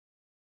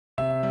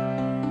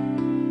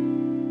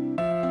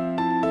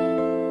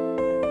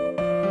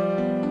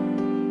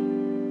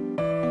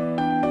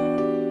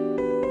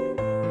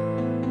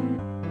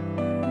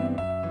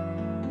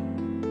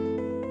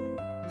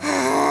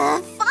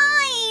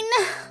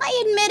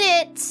admit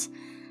it.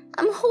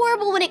 I'm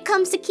horrible when it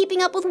comes to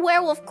keeping up with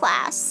werewolf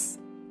class.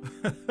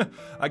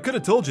 I could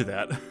have told you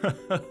that.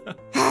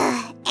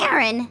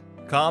 Aaron.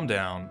 Calm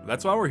down.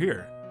 That's why we're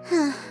here.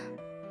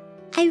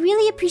 I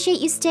really appreciate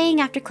you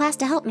staying after class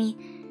to help me.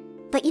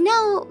 But you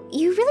know,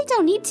 you really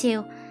don't need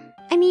to.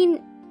 I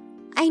mean,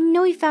 I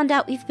know we found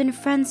out we've been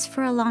friends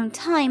for a long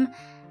time,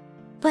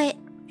 but...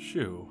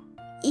 Shoo.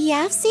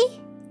 Yafsi?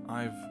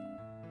 I've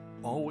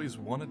always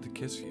wanted to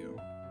kiss you.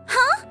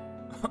 Huh?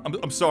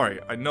 I'm sorry,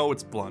 I know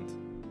it's blunt,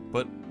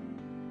 but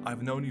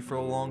I've known you for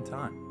a long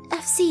time.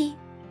 FC,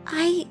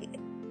 I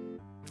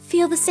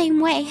feel the same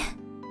way.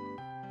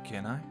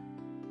 Can I?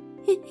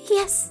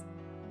 Yes.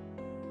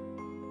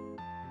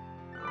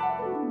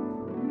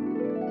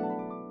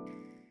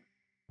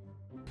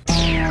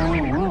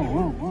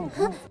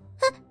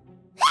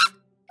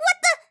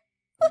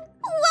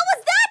 What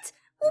was that?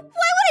 Why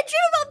would I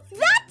dream about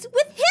that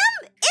with him?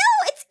 Ew,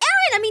 it's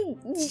Aaron. I mean,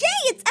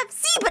 Jay, it's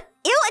FC, but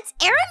ew, it's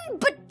Aaron.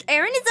 But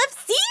Aaron is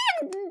FC,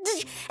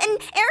 and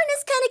Aaron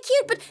is kind of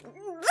cute. But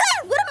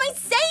what am I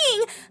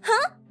saying?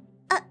 Huh?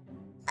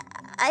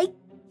 I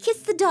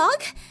kissed the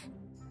dog.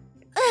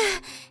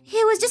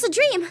 It was just a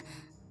dream.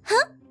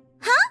 Huh?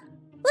 Huh?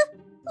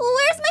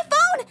 Where's my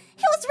phone?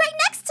 It was right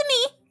next to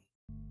me.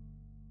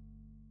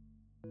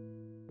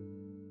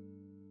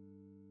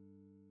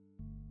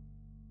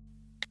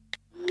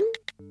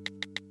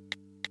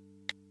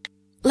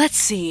 Let's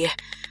see.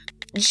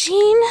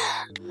 Jean?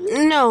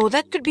 No,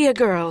 that could be a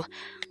girl.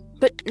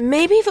 But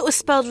maybe if it was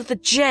spelled with a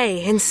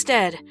J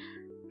instead.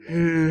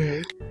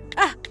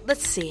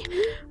 Let's see.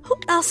 Who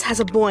else has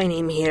a boy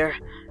name here?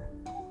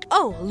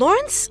 Oh,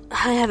 Lawrence?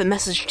 I haven't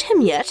messaged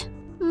him yet.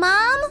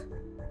 Mom?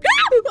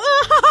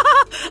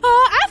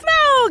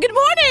 Aphmau, good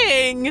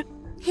morning!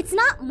 It's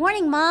not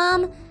morning,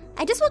 Mom.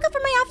 I just woke up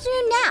from my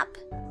afternoon nap.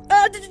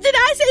 Did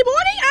I say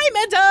morning? I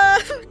meant,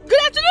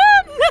 good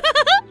afternoon!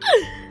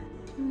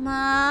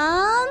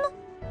 Mom?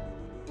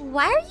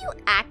 Why are you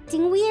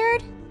acting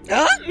weird?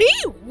 Me?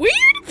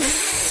 Weird?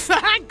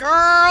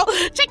 Girl,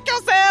 check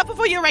yourself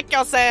before you wreck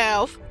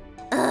yourself.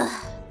 Ugh,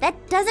 that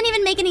doesn't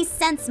even make any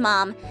sense,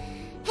 Mom. In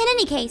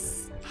any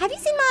case, have you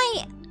seen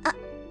my...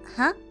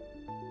 huh?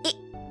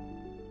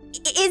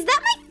 Is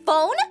that my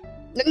phone?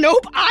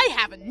 Nope, I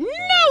have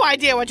no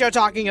idea what you're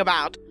talking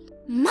about.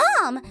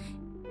 Mom,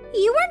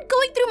 you weren't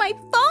going through my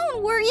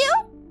phone, were you?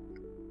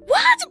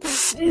 What?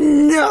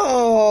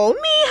 No,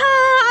 Mija,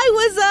 I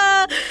was,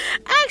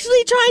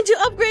 actually trying to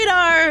upgrade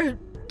our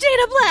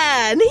data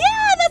plan.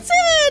 Yeah, that's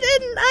it.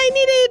 And I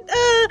needed,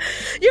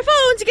 your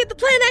phone to get the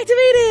plan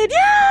activated.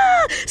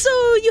 Yeah! So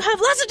you have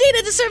lots of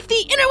data to surf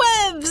the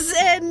interwebs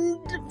and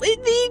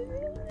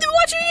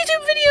watch your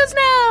YouTube videos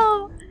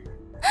now.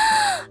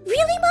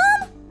 Really,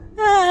 Mom?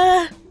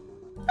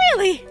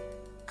 Really?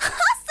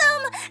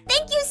 Awesome!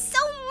 Thank you so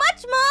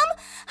much, Mom!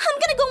 I'm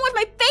gonna go watch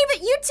my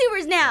favorite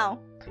YouTubers now!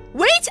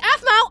 Wait,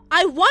 Aphmau!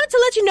 I wanted to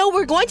let you know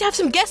we're going to have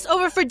some guests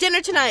over for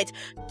dinner tonight.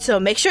 So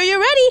make sure you're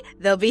ready.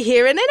 They'll be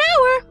here in an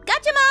hour.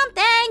 Gotcha, Mom!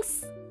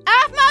 Thanks!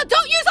 Aphmau,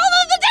 don't use all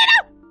of the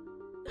data!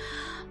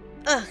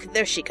 Ugh,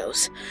 there she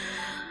goes.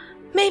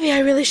 Maybe I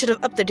really should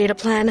have upped the data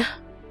plan.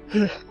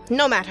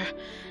 No matter.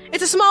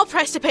 It's a small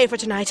price to pay for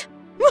tonight.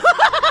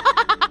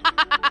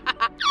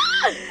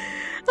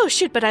 Oh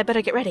shoot, but I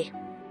better get ready.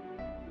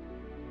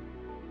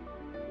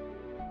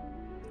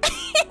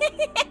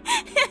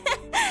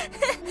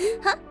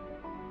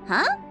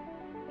 Huh?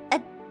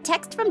 A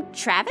text from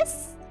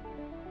Travis?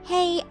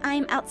 Hey,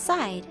 I'm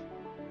outside.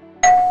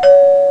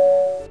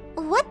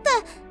 What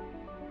the?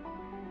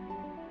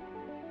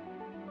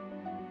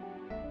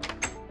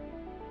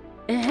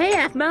 Hey,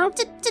 Aphmau.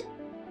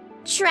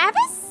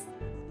 Travis?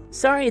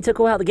 Sorry it took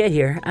a while to get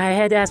here. I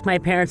had to ask my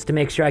parents to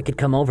make sure I could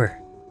come over.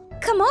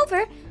 Come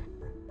over?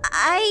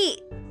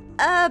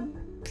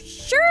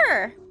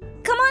 Sure.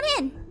 Come on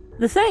in.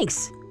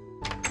 Thanks.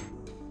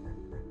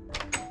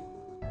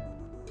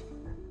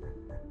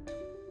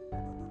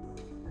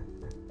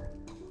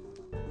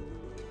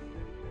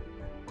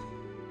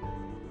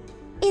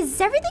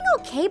 Is everything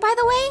okay, by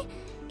the way?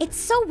 It's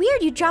so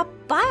weird you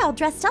dropped by all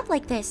dressed up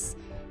like this.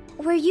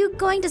 Were you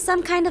going to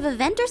some kind of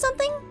event or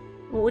something?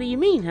 What do you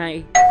mean,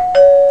 Huh?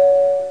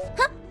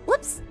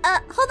 Whoops.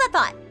 Hold that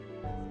thought.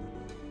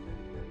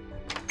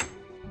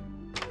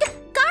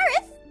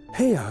 Gareth?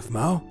 Hey,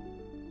 Aphmau.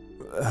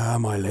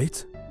 Am I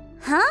late?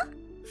 Huh?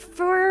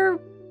 For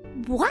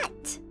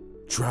what?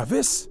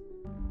 Travis?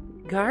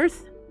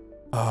 Garth?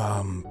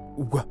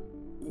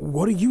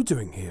 What are you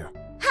doing here?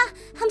 Ha!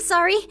 I'm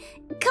sorry.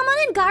 Come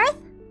on in, Garth.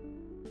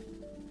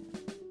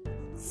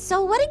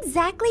 So what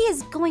exactly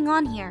is going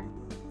on here?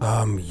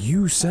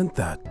 You sent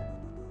that.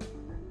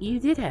 You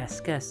did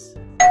ask us.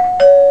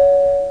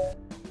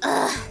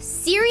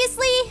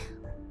 Seriously?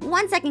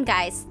 1 second,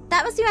 guys.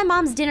 That must be my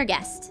mom's dinner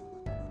guest.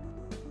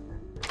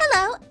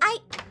 Hello,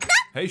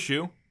 Hey,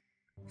 Shu.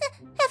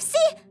 FC?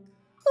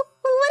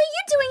 What are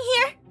you doing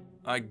here?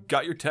 I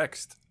got your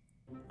text.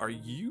 Are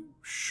you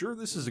sure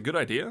this is a good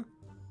idea?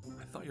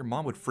 I thought your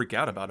mom would freak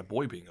out about a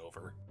boy being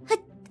over.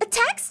 A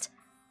text?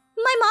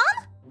 My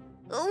mom?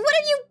 What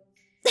are you...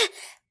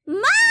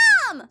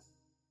 Mom!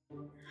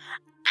 Ow!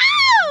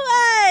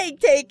 I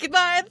take it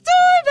by the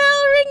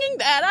doorbell ringing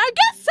that our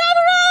guests have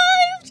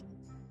arrived!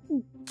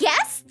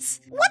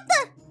 Guests? What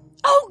the?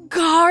 Oh,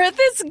 Garth,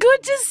 it's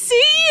good to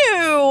see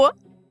you!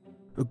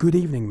 Good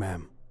evening,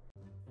 ma'am.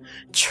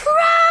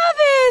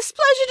 Travis!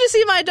 Pleasure to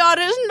see my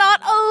daughter's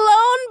not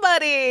alone,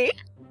 buddy!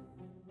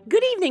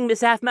 Good evening,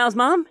 Miss Aphmau's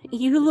mom.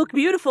 You look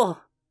beautiful.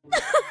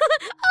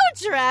 Oh,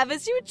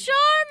 Travis, you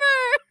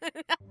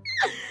charmer!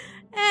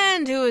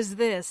 And who is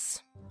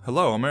this?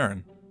 Hello, I'm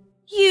Aaron.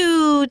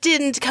 You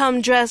didn't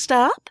come dressed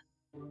up?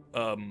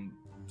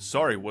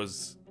 Sorry,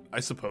 was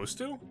I supposed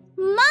to?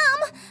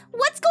 Mom,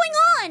 what's going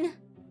on?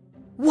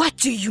 What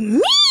do you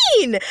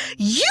mean?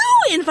 You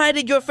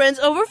invited your friends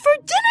over for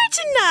dinner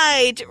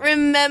tonight,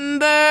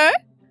 remember?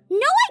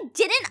 No, I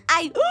didn't.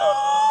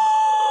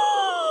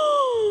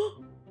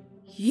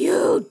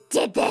 You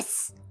did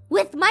this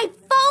with my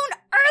phone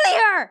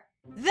earlier.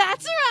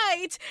 That's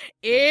right!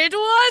 It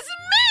was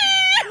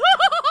me!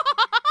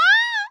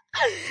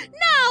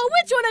 Now,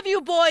 which one of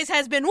you boys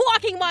has been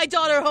walking my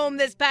daughter home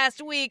this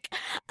past week?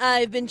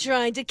 I've been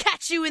trying to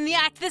catch you in the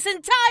act this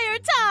entire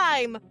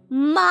time!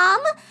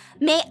 Mom,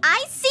 may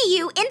I see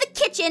you in the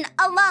kitchen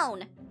alone?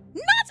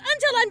 Not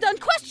until I'm done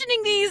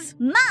questioning these!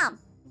 Mom!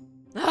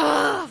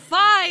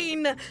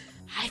 Fine!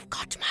 I've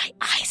got my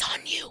eyes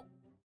on you.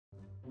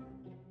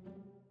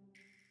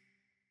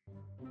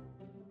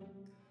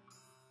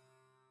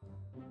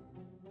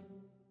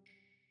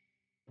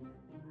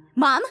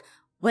 Mom,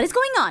 what is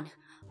going on?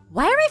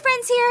 Why are my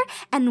friends here?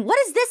 And what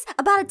is this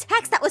about a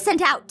text that was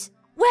sent out?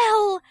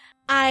 Well,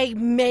 I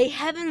may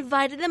have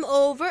invited them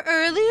over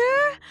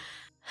earlier.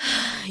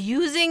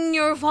 Using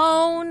your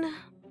phone.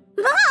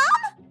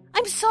 Mom!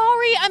 I'm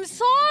sorry.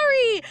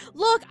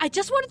 Look, I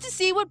just wanted to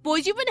see what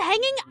boys you've been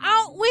hanging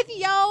out with,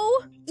 yo.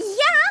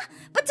 Yeah,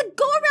 but to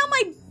go around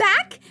my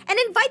back and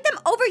invite them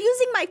over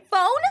using my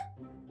phone?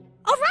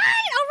 All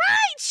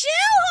right, chill,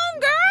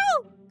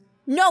 homegirl.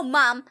 No,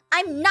 Mom,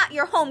 I'm not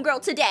your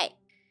homegirl today.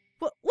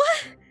 What?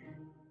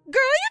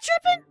 Girl, you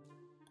tripping?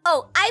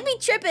 Oh, I be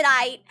trippin',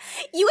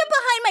 You went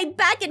behind my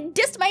back and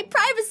dissed my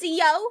privacy,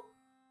 yo.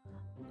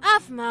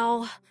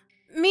 Aphmau,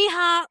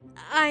 Mija,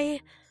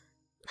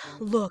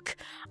 Look,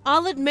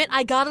 I'll admit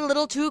I got a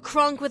little too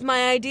crunk with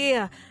my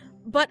idea,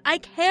 but I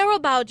care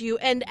about you,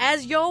 and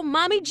as your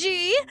mommy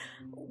G,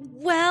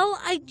 well,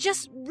 I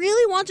just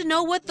really want to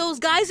know what those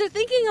guys are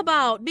thinking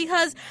about,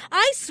 because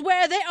I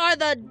swear they are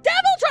the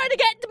devil trying to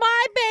get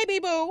my baby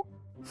boo!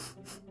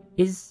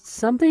 Is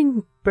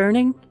something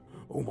burning?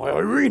 Oh my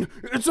Irene,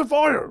 it's a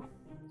fire!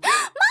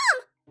 Mom!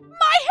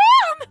 My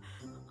ham!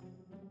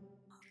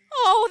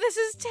 Oh, this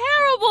is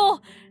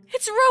terrible!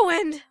 It's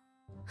ruined!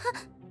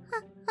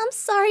 I'm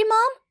sorry,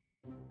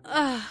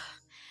 Mom.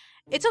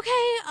 It's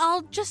okay,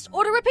 I'll just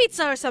order a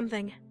pizza or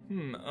something.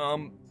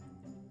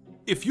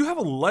 If you have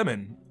a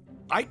lemon,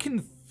 I can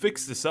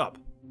fix this up.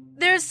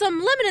 There's some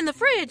lemon in the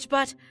fridge,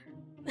 but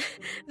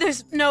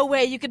there's no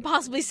way you could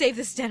possibly save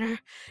this dinner.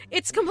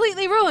 It's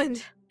completely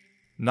ruined.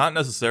 Not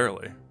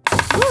necessarily.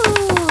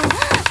 Woo!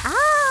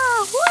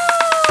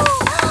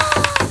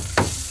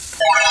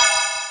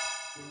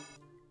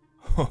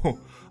 Oh,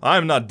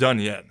 I'm not done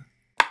yet.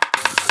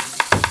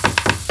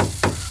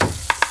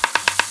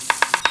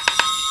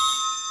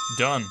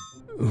 Done.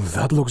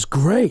 That looks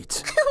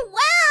great.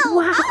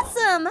 Wow!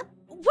 Awesome!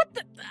 What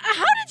the?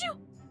 How did you?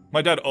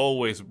 My dad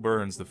always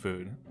burns the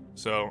food,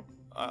 so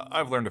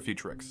I've learned a few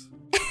tricks.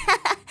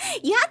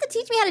 You have to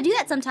teach me how to do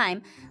that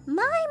sometime.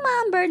 My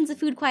mom burns the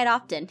food quite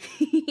often.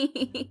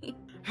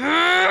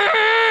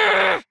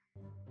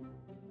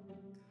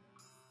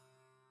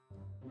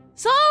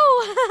 So,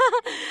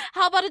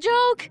 how about a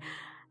joke?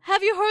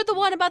 Have you heard the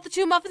one about the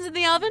 2 muffins in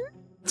the oven?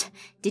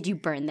 Did you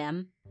burn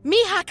them?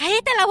 Mija,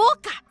 cállate la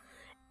boca!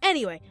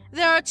 Anyway,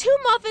 there are 2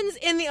 muffins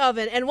in the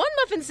oven, and one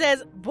muffin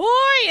says, "Boy,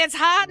 it's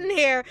hot in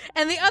here,"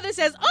 and the other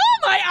says, "Oh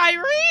my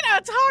Irene,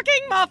 a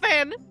talking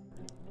muffin!"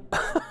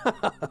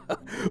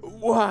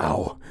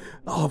 Wow.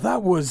 Oh,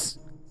 that was,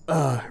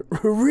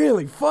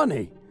 really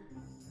funny.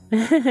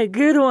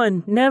 Good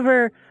one.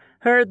 Never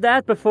heard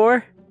that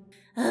before.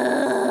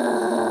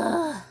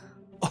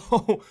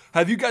 Oh,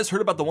 have you guys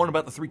heard about the one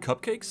about the 3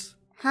 cupcakes?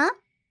 Huh?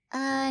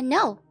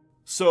 No.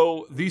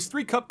 So, these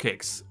 3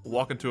 cupcakes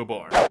walk into a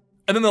bar.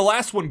 And then the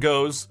last one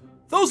goes,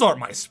 "Those aren't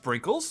my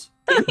sprinkles."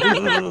 That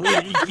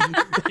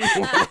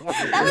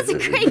was a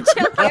great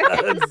joke,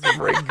 Aaron.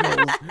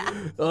 Sprinkles.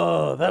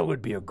 Oh, that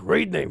would be a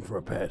great name for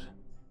a pet.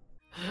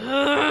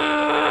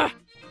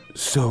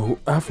 So,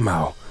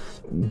 Aphmau,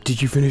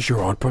 did you finish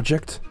your art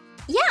project?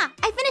 Yeah,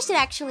 I finished it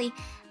actually.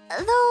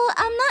 Though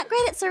I'm not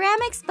great at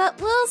ceramics, but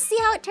we'll see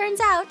how it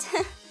turns out.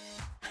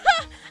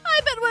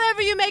 I bet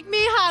whatever you make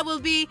Mija will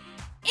be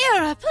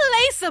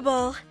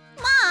irreplaceable.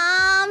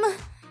 Mom!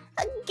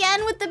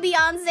 Again with the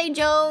Beyonce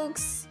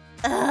jokes.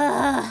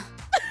 Ugh.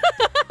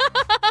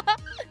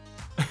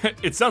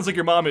 It sounds like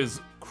your mom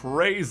is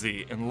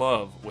crazy in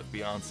love with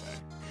Beyonce.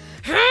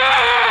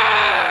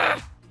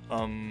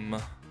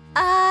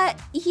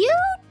 You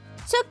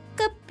took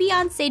a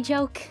Beyonce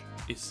joke.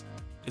 Is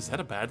that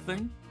a bad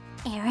thing?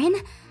 Aaron,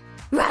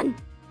 run!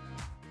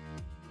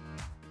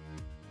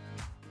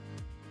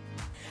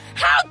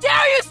 How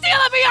dare you steal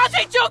a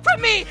Beyonce joke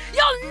from me!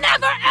 You'll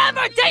never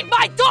ever date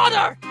my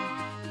daughter!